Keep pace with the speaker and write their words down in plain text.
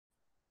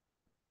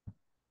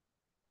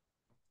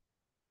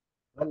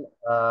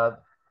Well,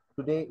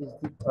 today is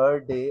the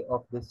third day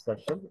of this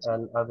session,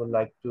 and I would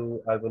like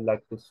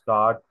to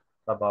start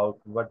about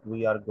what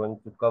we are going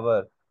to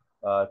cover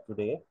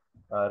today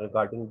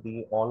regarding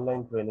the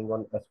online training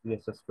on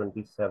SPSS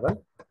 27.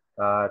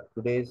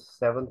 Today is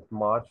 7th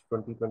March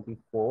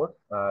 2024.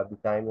 The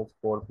time is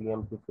 4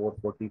 p.m. to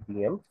 4:40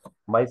 p.m.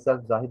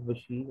 Myself, Zahid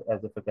Bashi,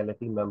 as a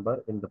faculty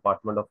member in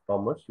Department of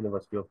Commerce,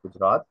 University of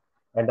Gujarat,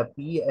 and a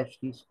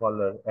PhD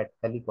scholar at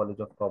Delhi College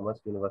of Commerce,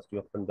 University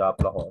of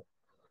Punjab, Lahore.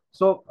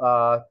 So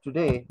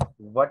today,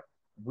 what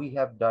we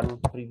have done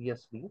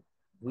previously,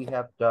 we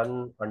have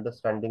done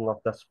understanding of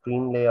the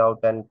screen layout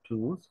and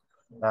tools,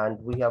 and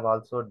we have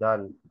also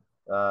done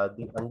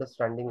the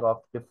understanding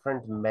of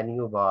different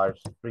menu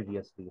bars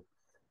previously.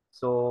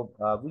 So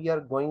we are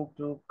going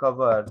to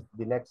cover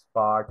the next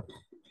part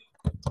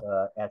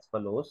as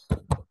follows.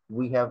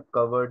 We have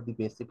covered the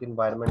basic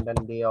environment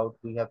and layout.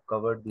 We have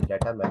covered the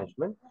data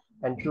management.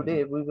 And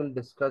today we will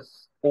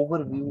discuss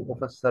overview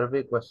of a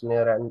survey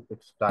questionnaire and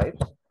its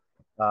types,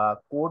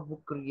 code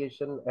book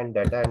creation and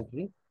data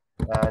entry,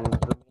 and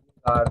remaining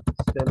are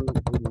still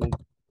we need.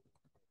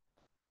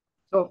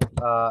 So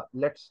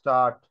let's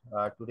start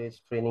today's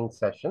training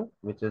session,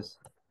 which is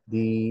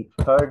the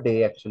third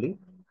day actually.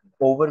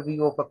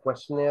 Overview of a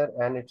questionnaire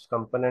and its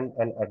component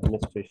and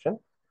administration.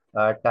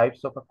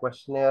 Types of a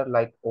questionnaire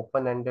like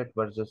open-ended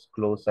versus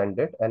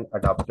close-ended and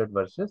adapted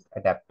versus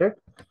adapted.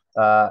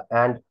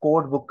 And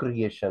code book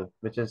creation,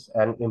 which is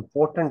an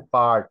important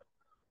part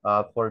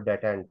for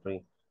data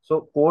entry.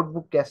 So code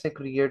book कैसे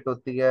create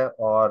होती है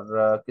और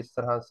किस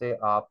तरह से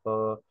आप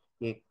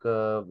एक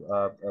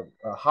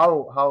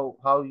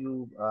how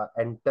you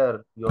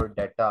enter your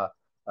data,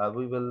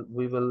 we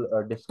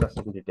will discuss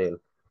in detail.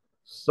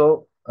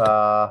 So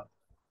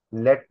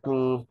let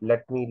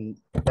me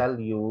tell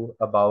you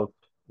about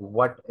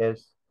what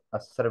is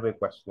a survey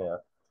questionnaire.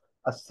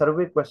 A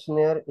survey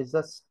questionnaire is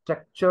a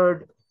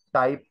structured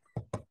type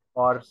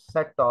or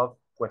set of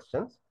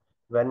questions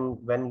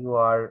when you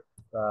are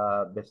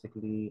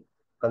basically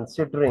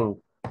considering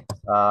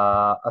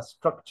a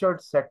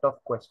structured set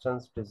of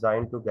questions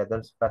designed to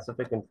gather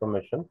specific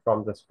information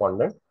from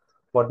respondent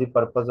for the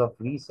purpose of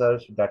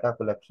research, data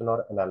collection,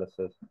 or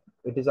analysis.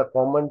 It is a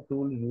common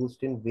tool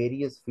used in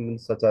various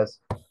fields such as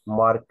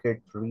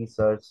market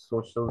research,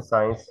 social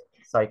science,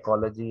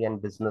 psychology, and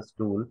business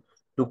tool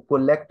to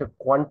collect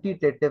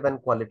quantitative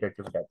and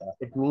qualitative data.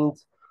 It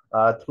means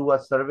through a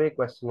survey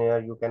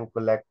questionnaire, you can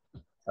collect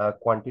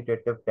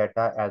quantitative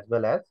data as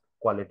well as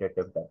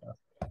qualitative data.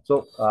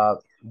 So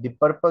the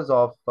purpose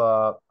of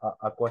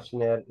a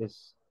questionnaire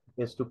is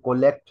to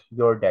collect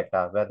your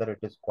data, whether it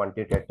is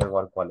quantitative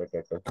or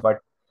qualitative. But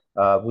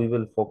we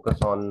will focus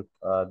on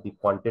the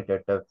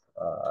quantitative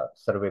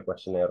survey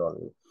questionnaire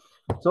only.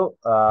 So,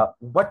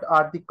 what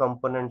are the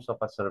components of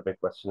a survey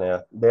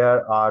questionnaire?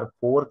 There are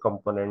four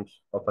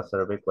components of a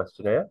survey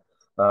questionnaire.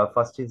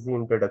 First is the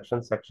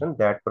introduction section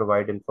that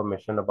provide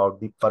information about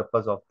the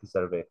purpose of the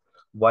survey.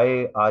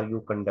 Why are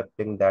you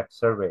conducting that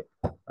survey?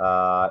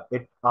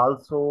 It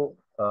also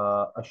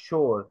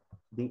assure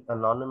the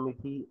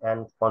anonymity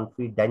and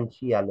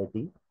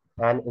confidentiality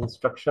and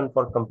instruction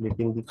for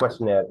completing the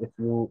questionnaire. If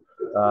you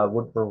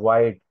would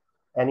provide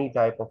any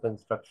type of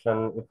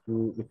instruction,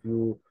 if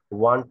you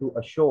want to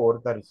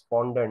assure the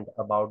respondent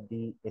about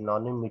the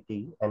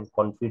anonymity and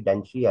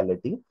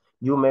confidentiality,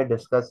 you may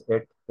discuss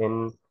it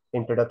in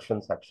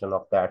introduction section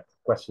of that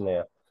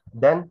questionnaire.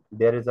 Then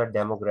there is a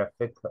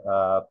demographic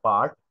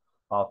part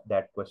of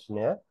that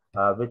questionnaire,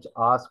 which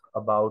asks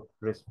about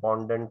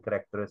respondent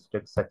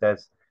characteristics such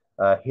as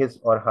his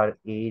or her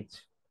age,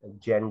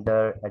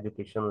 gender,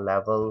 education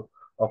level,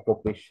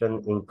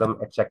 occupation, income,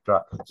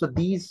 etc. So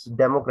these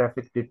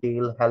demographic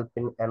detail help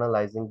in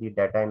analyzing the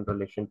data in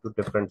relation to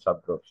different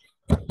subgroups.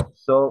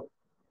 So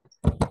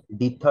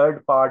the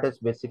third part is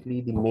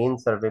basically the main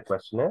survey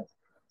questionnaire,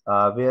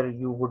 where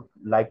you would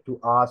like to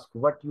ask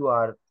what you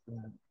are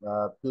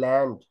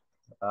planned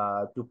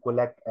to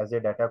collect as a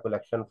data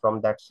collection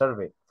from that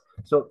survey.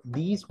 So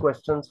these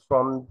questions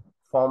form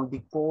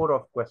the core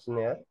of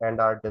questionnaire and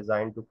are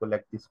designed to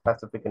collect the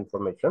specific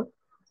information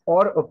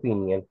or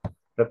opinion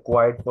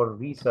required for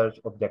research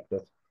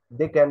objectives.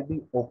 They can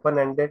be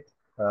open-ended,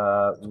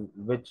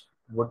 which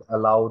would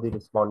allow the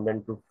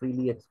respondent to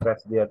freely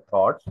express their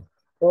thoughts,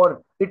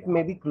 or it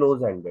may be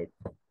close-ended,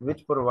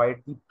 which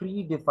provide the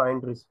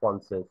predefined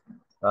responses,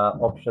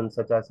 options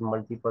such as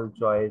multiple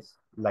choice,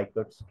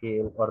 Likert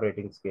scale, or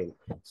rating scale.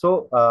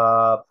 So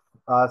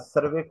a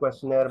survey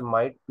questionnaire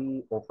might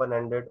be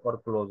open-ended or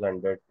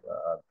close-ended.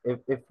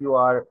 If you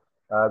are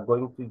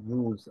going to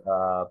use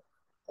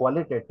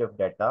qualitative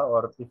data,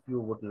 or if you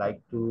would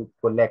like to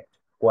collect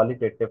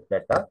qualitative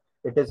data,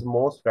 it is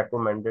most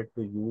recommended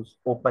to use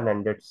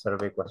open-ended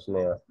survey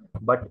questionnaire.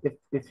 But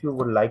if you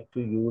would like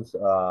to use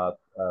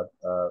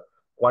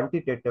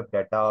quantitative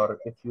data, or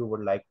if you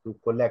would like to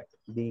collect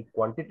the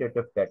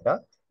quantitative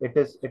data, it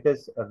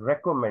is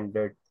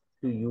recommended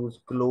to use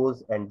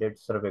close-ended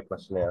survey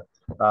questionnaire.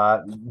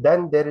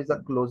 Then there is a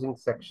closing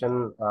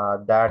section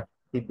that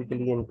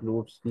typically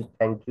includes the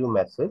thank you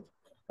message,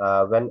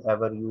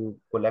 whenever you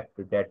collect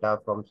data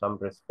from some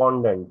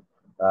respondent,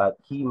 uh,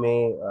 he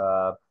may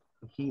uh,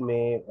 he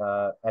may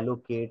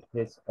allocate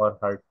his or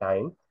her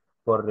time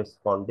for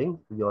responding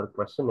your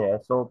questionnaire.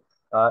 So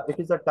it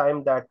is a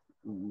time that,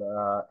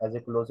 as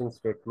a closing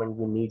statement,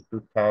 you need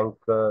to thank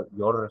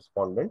your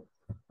respondent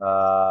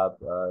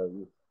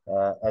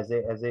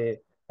as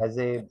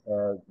a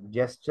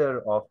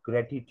gesture of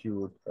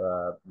gratitude,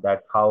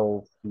 that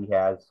how he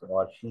has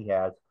or she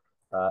has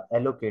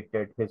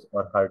allocated his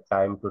or her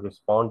time to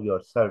respond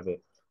your survey.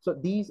 So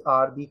these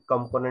are the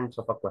components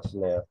of a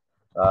questionnaire.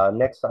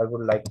 Next, I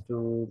would like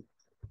to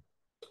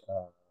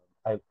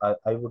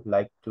I would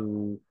like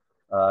to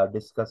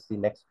discuss the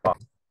next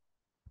part.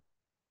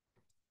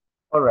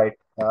 All right.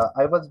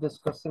 I was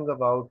discussing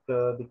about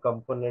the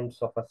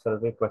components of a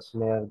survey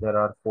questionnaire. There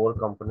are four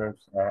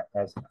components,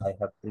 as I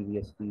have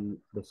previously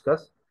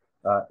discussed.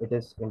 It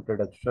is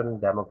introduction,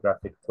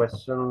 demographic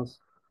questions,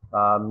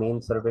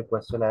 main survey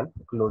question, and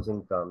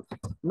closing terms.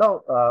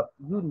 Now,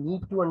 you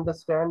need to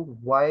understand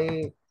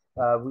why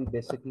we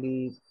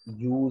basically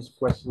use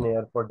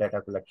questionnaire for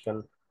data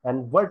collection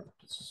and what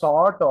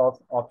sort of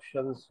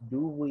options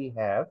do we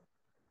have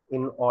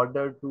in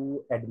order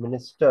to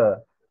administer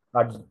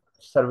a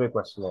survey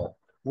questionnaire.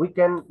 We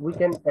can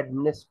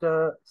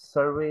administer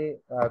survey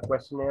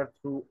questionnaire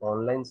through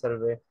online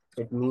survey.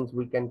 It means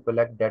we can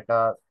collect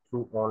data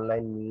through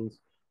online means.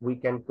 We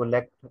can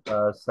collect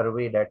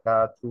survey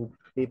data through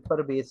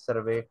paper-based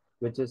survey,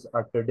 which is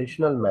a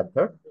traditional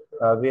method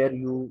where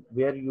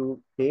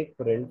you take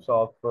prints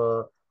of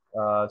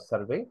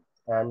survey,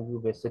 and you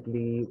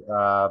basically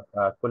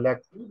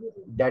collect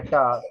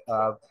data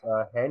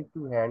hand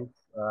to hand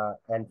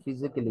and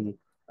physically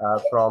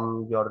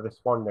from your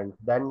respondent.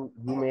 Then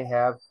you may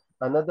have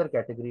another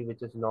category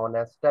which is known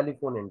as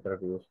telephone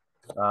interviews.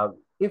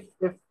 If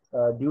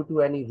due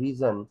to any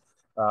reason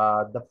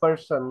the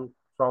person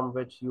from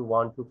which you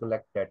want to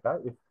collect data,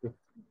 if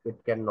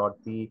it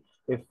cannot be,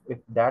 if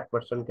that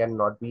person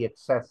cannot be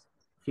accessed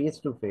face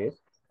to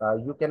face,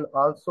 you can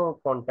also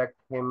contact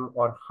him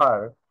or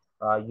her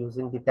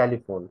using the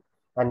telephone,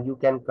 and you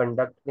can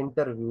conduct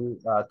interview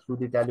through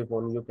the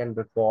telephone. You can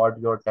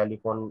record your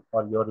telephone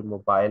or your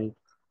mobile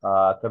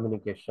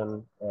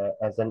communication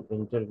as an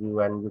interview,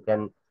 and you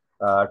can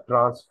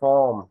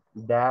transform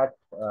that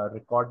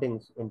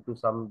recordings into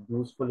some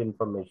useful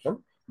information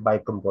by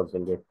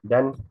composing it.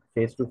 Then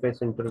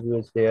face-to-face interview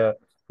is there,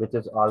 which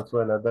is also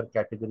another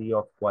category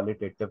of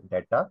qualitative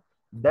data.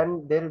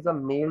 Then there is a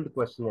mailed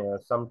questionnaire.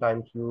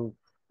 Sometimes you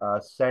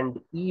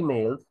send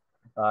emails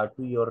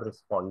to your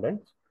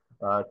respondents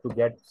to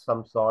get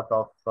some sort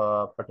of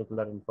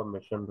particular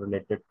information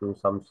related to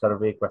some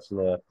survey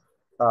questionnaire.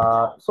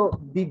 So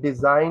the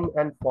design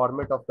and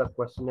format of the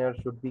questionnaire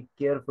should be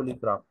carefully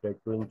crafted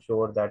to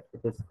ensure that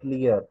it is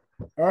clear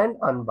and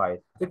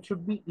unbiased. It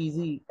should be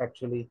easy,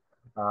 actually.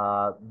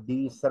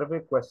 The survey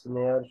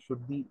questionnaire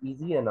should be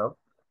easy enough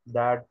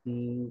that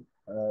the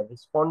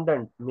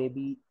respondent may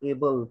be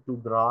able to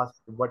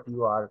grasp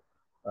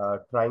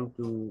trying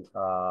to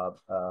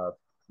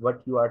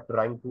what you are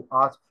trying to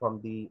ask from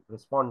the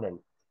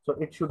respondent. So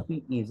it should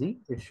be easy,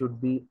 it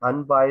should be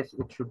unbiased,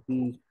 it should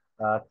be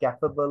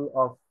capable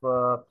of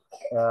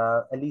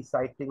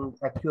eliciting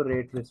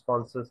accurate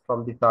responses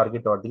from the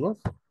target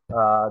audience.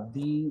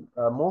 The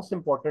most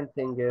important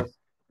thing is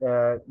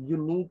you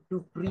need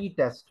to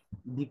pre-test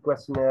the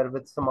questionnaire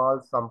with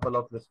small sample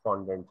of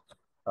respondents.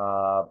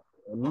 Uh,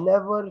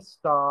 Never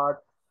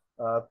start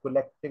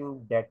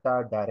collecting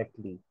data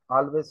directly.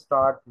 Always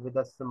start with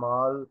a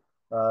small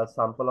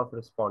sample of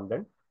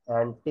respondent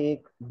and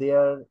take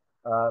their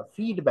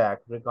feedback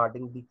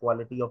regarding the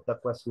quality of the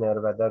questionnaire,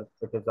 whether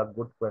it is a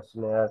good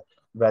questionnaire,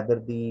 whether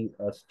the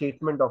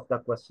statement of the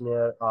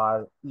questionnaire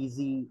are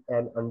easy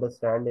and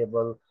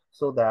understandable,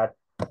 so that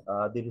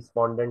the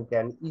respondent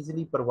can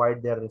easily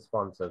provide their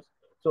responses.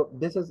 So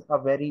this is a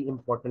very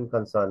important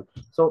concern.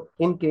 So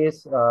in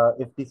case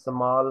if the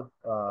small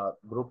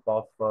group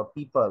of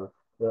people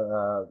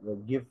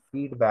give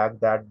feedback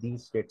that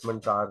these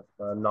statements are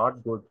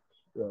not good,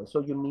 so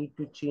you need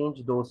to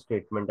change those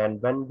statements.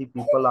 And when the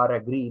people are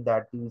agree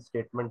that these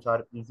statements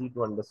are easy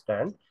to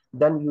understand,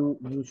 then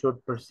you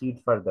should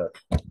proceed further.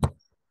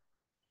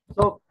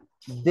 So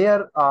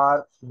there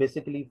are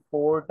basically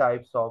four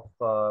types of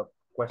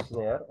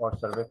questionnaire or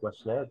survey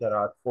questionnaire. There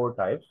are four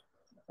types.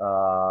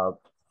 Uh,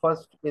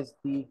 First is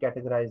the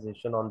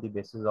categorization on the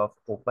basis of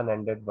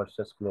open-ended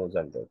versus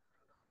closed-ended.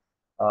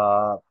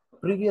 Uh,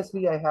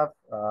 Previously, I have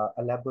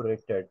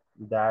elaborated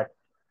that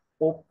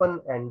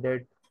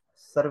open-ended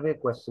survey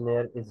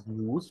questionnaire is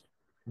used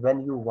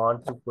when you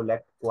want to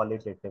collect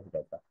qualitative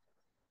data.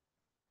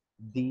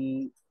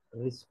 The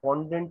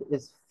respondent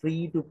is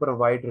free to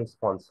provide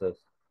responses.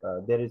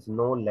 There is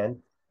no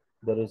length,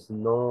 there is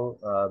no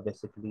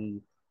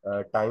basically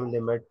time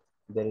limit,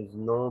 there is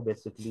no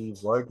basically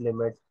word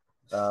limit.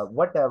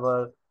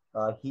 Whatever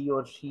he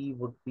or she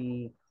would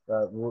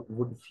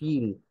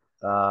feel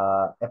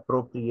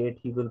appropriate,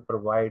 he will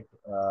provide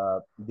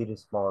the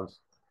response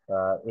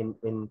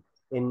in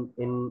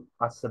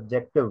a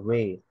subjective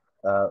way.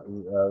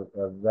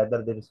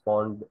 whether they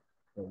respond,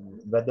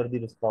 whether the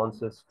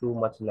response is too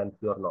much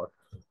lengthy or not.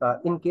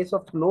 In case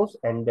of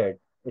close-ended,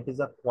 it is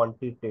a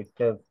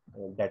quantitative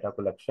data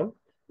collection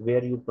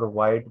where you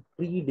provide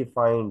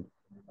predefined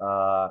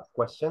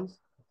questions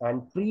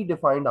and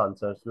predefined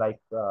answers. Like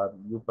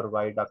you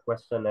provide a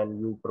question and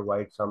you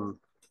provide some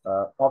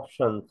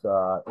options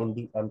in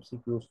the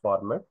MCQs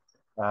format,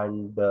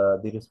 and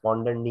the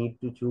respondent need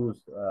to choose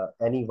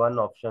any one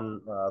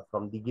option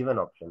from the given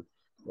option.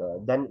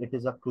 Then it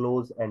is a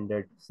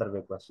close-ended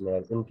survey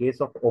questionnaire. In case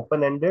of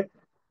open-ended,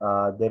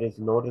 there is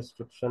no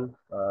restriction.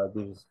 The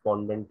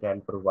respondent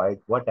can provide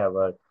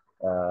whatever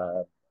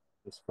uh,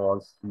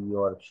 response he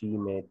or she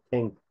may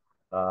think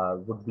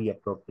would be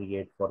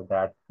appropriate for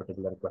that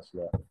particular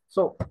questionnaire.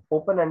 So,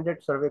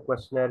 open-ended survey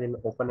questionnaire, in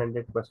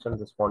open-ended question,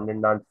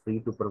 respondents are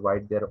free to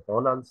provide their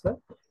own answer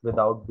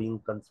without being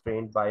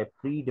constrained by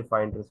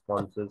predefined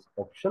responses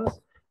options.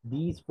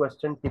 These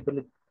questions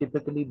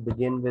typically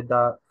begin with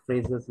the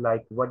phrases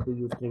like, what do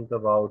you think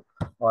about,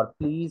 or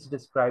please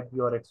describe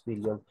your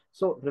experience.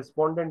 So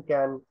respondent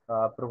can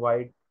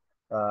provide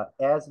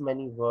as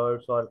many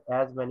words or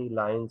as many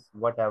lines,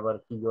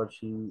 whatever he or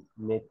she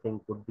may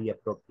think would be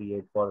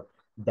appropriate for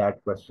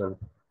that question.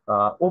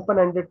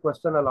 Open-ended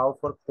question allow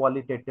for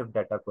qualitative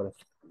data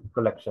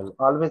collection.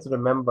 Always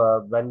remember,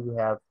 when you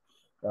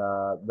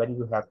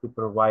have to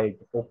provide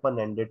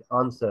open-ended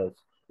answers,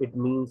 it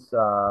means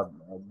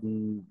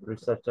the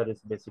researcher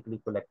is basically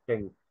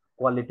collecting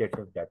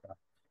qualitative data.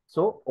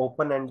 So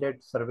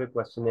open-ended survey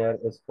questionnaire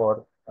is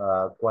for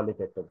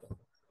qualitative data.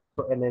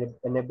 So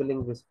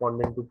enabling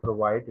respondent to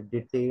provide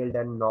detailed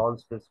and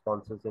nuanced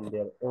responses in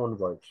their own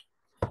words.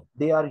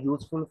 They are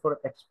useful for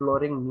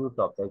exploring new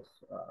topics.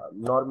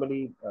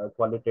 Normally,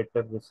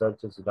 qualitative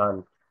research is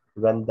done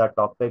when the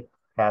topic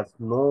has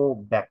no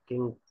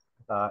backing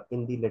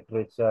in the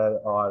literature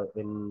or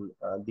in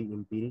the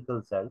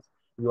empirical sense.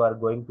 You are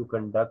going to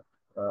conduct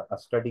a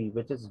study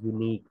which is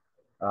unique,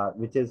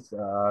 which is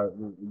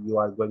you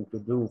are going to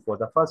do for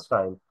the first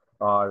time,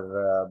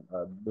 or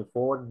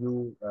before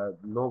you,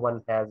 no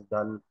one has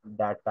done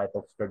that type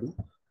of study.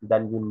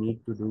 Then you need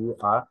to do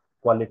a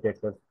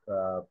qualitative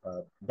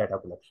data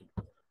collection.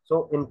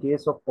 So in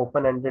case of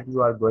open-ended,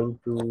 you are going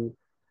to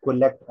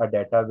collect a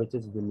data which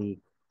is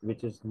unique,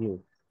 which is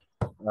new.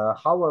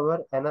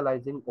 However,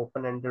 analyzing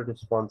open-ended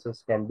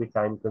responses can be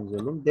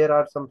time-consuming. There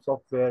are some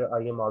software I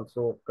am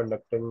also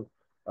conducting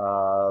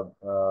uh,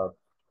 uh,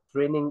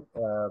 training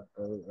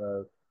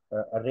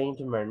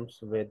arrangements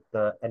with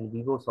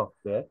NVivo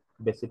software.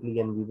 Basically,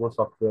 NVivo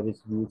software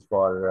is used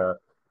for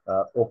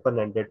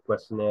open-ended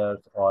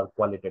questionnaires or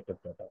qualitative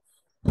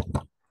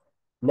data.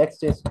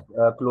 Next is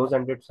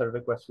close-ended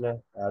survey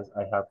questionnaire. As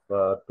I have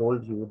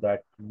told you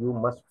that you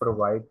must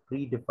provide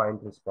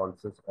predefined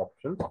responses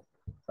options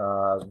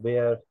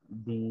where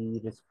the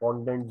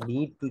respondent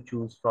need to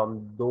choose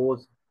from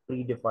those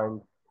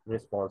predefined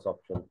response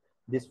options.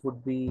 This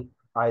would be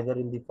either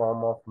in the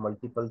form of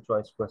multiple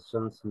choice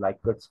questions,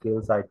 Likert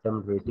scales,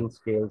 item rating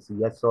scales,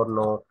 yes or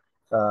no,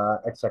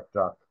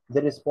 etc.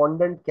 The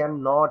respondent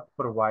cannot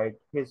provide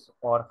his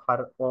or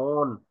her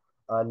own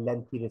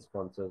lengthy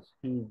responses.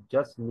 He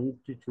just needs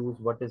to choose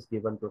what is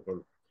given to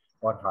him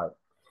or her.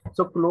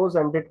 So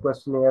close-ended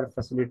questionnaire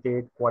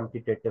facilitate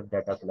quantitative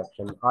data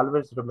collection.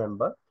 Always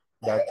remember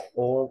that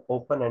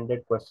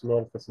open-ended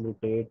questionnaire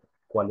facilitate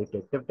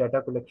qualitative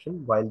data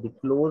collection, while the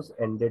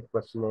close-ended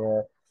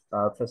questionnaire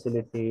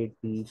facilitate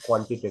the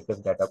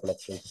quantitative data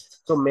collection.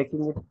 So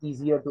making it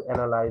easier to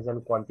analyze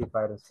and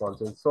quantify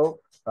responses. So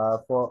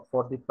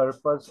for the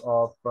purpose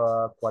of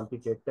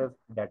quantitative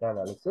data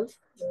analysis,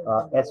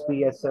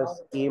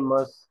 SPSS,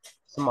 AMOS,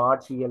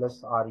 Smart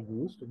PLS are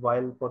used,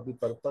 while for the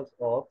purpose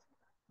of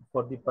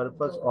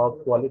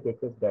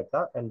qualitative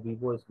data, and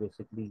Vivo is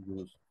basically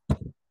used.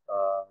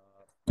 Uh,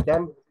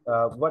 then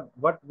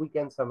what we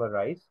can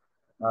summarize?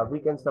 We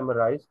can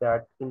summarize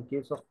that in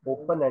case of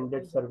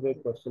open-ended survey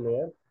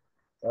questionnaire,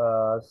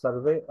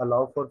 survey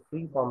allow for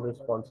free form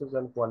responses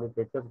and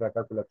qualitative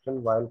data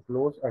collection, while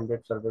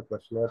close-ended survey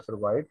questionnaire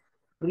provide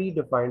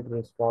predefined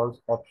response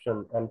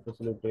option and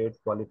facilitate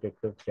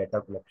qualitative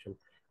data collection.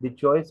 The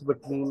choice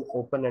between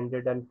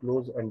open-ended and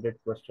close-ended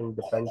question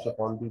depends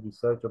upon the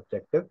research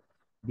objective,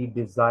 the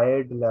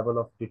desired level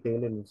of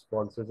detail in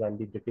responses, and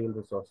the detailed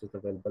resources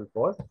available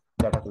for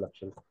data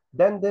collection.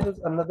 Then there is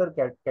another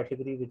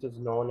category which is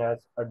known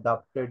as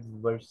adapted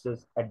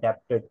versus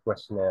adapted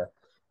questionnaire.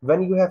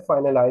 When you have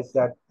finalized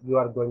that you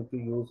are going to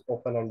use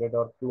open-ended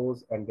or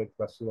close-ended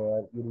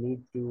questionnaire, you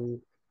need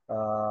to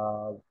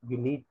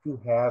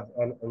have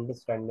an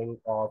understanding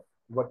of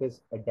what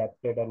is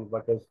adapted and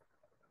what is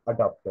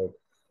adopted.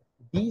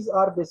 These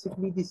are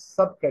basically the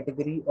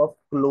subcategory of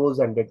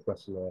close-ended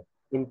questionnaire.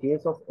 In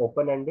case of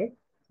open-ended,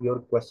 your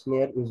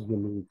questionnaire is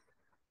unique.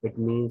 It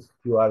means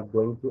you are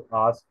going to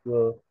ask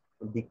the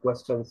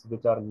questions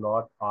which are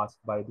not asked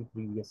by the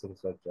previous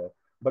researcher.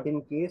 But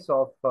in case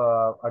of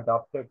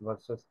adopted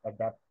versus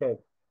adapted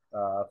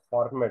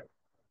format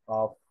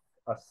of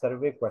a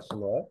survey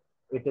questionnaire,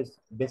 it is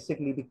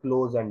basically the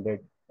close-ended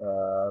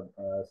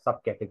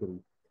subcategory.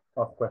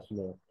 of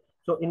questionnaire.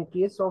 So in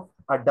case of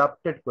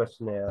adapted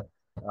questionnaire,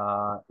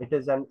 it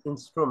is an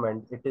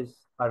instrument, it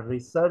is a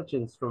research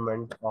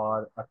instrument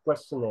or a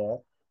questionnaire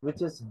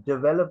which is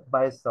developed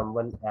by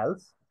someone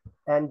else,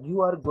 and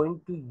you are going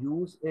to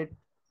use it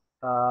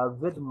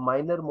with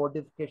minor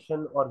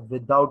modification or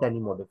without any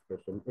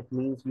modification. It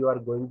means you are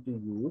going to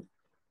use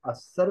a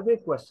survey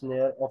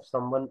questionnaire of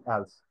someone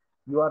else.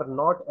 You are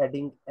not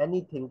adding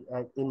anything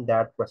in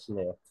that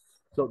questionnaire.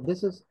 So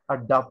this is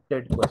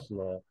adapted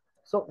questionnaire.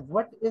 So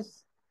what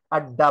is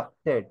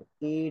adapted?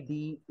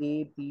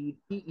 ADAPTED.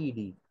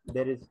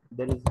 There is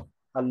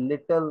a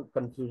little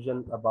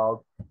confusion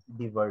about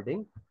the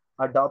wording.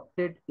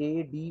 Adopted,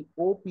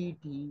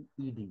 ADOPTED.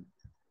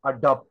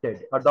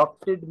 Adopted.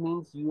 Adopted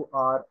means you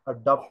are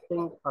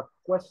adopting a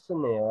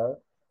questionnaire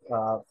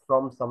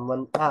from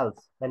someone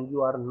else, and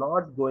you are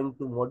not going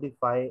to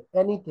modify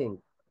anything,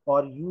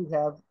 or you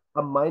have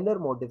a minor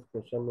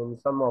modification in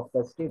some of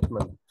the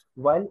statements.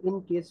 While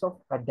in case of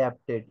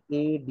adapted,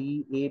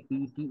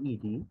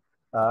 ADAPTED,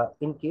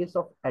 in case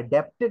of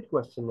adapted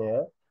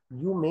questionnaire,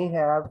 you may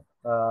have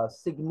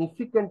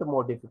significant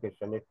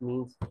modification. It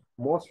means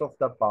most of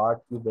the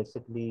part you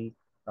basically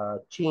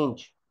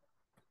change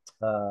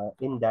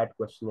in that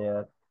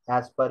questionnaire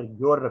as per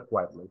your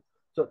requirement.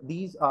 So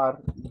these are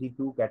the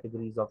two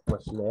categories of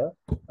questionnaire.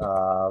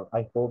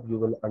 I hope you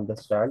will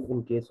understand.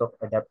 In case of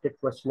adapted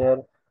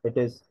questionnaire, it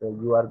is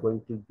you are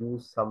going to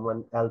use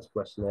someone else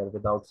questionnaire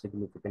without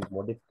significant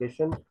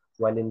modification.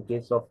 While in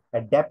case of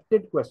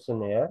adapted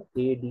questionnaire,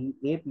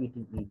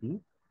 ADAPTED,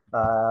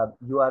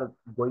 you are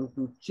going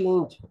to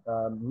change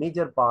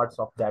major parts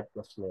of that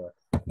questionnaire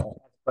as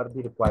per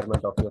the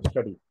requirement of your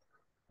study.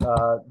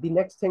 The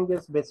next thing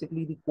is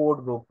basically the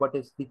code book. What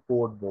is the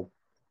code book?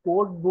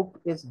 Code book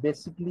is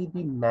basically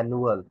the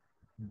manual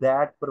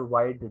that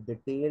provide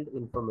detailed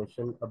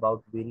information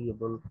about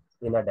variable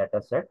in a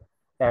data set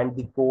and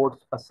the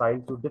codes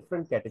assigned to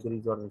different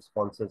categories or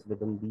responses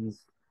within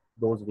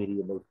those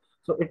variables.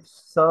 So it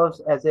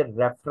serves as a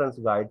reference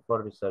guide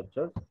for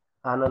researchers,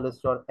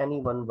 analysts, or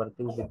anyone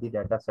working with the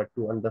data set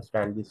to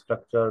understand the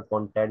structure,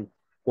 content,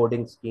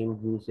 coding scheme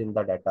used in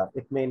the data.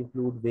 It may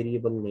include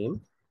variable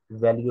name,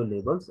 value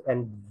labels,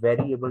 and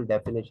variable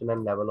definition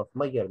and level of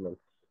measurement.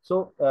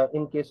 So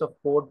in case of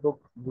code book,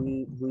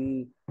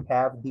 we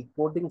have the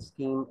coding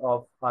scheme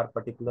of our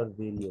particular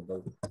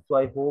variable. So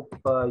I hope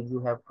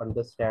you have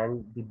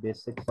understand the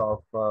basics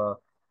of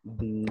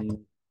the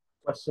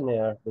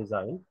questionnaire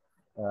design,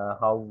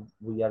 how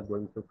we are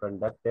going to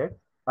conduct it.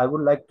 I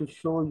would like to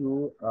show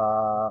you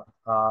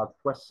a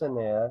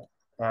questionnaire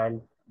and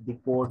the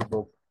code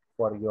book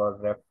for your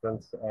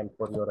reference and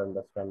for your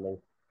understanding.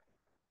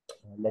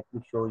 Let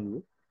me show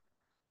you.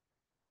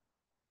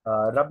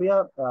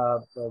 Rabia,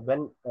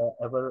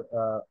 whenever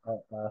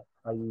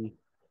I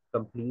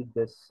complete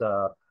this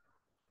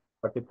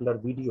particular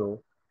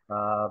video,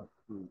 uh,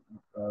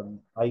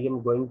 I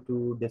am going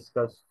to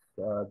discuss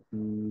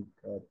the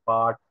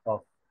part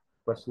of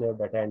questionnaire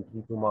data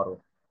entry tomorrow.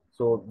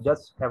 So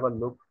just have a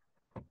look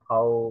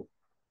how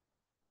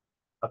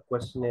a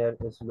questionnaire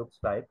is looks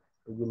like.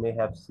 You may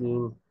have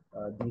seen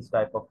these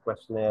type of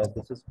questionnaire.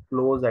 This is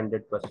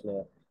close-ended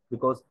questionnaire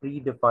because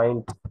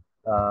predefined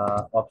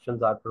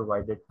options are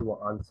provided to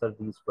answer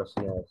these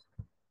questionnaires.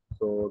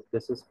 So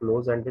this is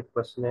close-ended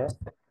questionnaire,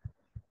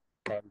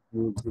 and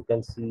you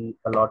can see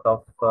a lot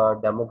of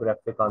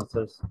demographic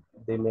answers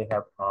they may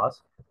have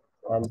asked,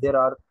 and there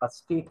are a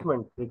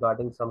statement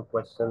regarding some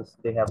questions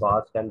they have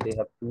asked, and they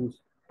have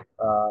used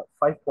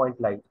 5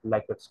 point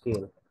Likert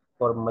scale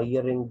for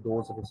measuring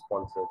those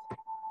responses.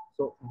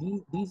 So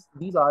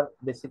these are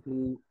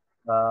basically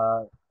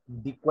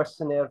the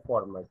questionnaire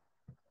format,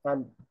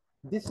 and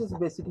this is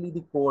basically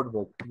the code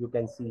book. You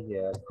can see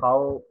here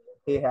how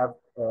they have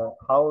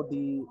how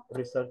the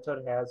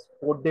researcher has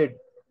coded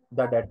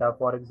the data.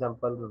 For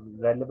example,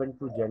 relevant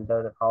to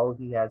gender, how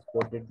he has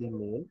coded the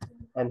male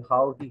and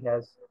how he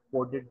has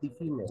coded the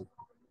female,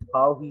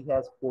 how he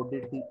has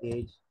coded the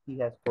age, he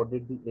has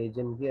coded the age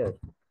in years,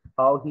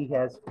 how he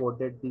has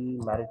coded the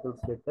marital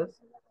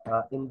status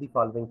in the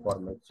following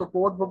format. So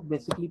code book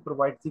basically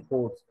provides the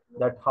codes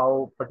that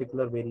how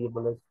particular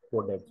variable is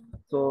coded.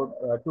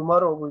 So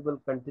tomorrow we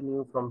will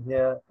continue from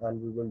here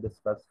and we will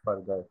discuss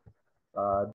further.